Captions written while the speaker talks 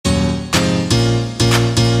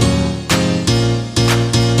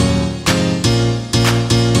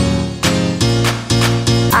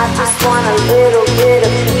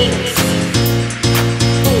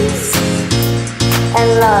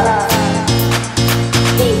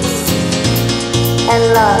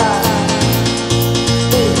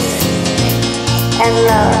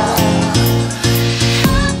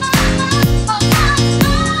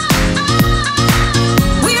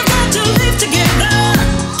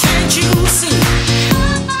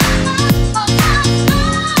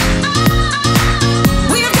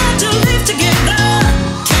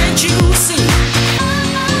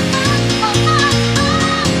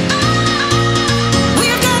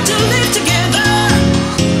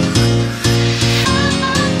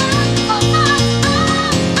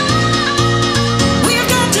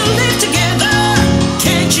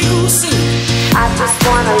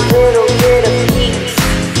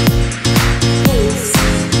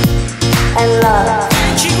and love.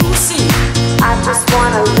 Can't you see? I just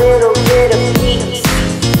want a little bit of peace,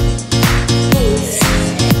 peace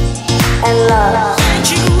and love.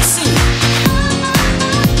 Can't you see?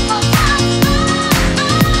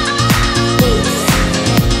 Peace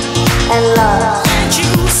and love. Can't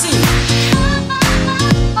you see?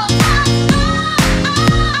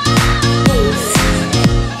 Peace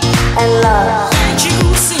and love. Can't you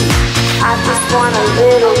see? I just want a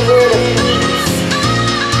little bit of peace,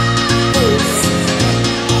 peace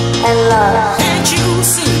and love. Can't you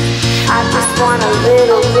see? I just want a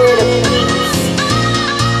little bit of peace,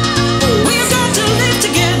 We've got to live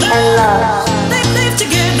together. and love. Live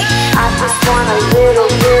together. I just want a little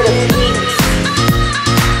bit of peace,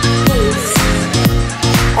 peace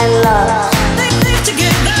and love. Live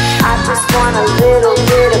together. I just want a little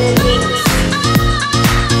bit of peace,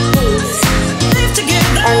 peace Live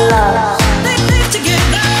together. and love. Live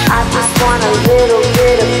together. I just want a little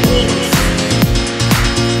bit of peace,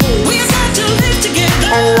 We've peace got to live together.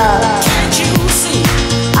 and love. Can't you see?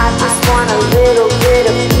 I just want a little bit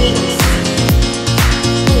of peace,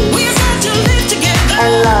 We've peace got to live together.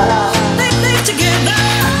 and love. Live together.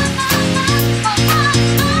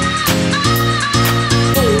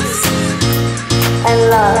 Peace and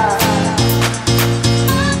love.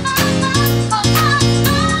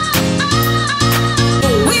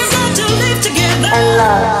 We've got to live together. And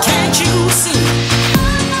love. Can't you see?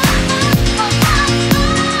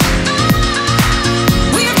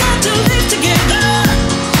 We've got to live together.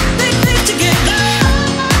 Live together.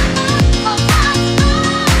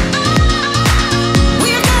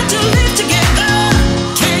 We've got to live together.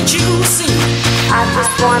 Can't you see? I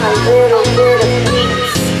just want a little bit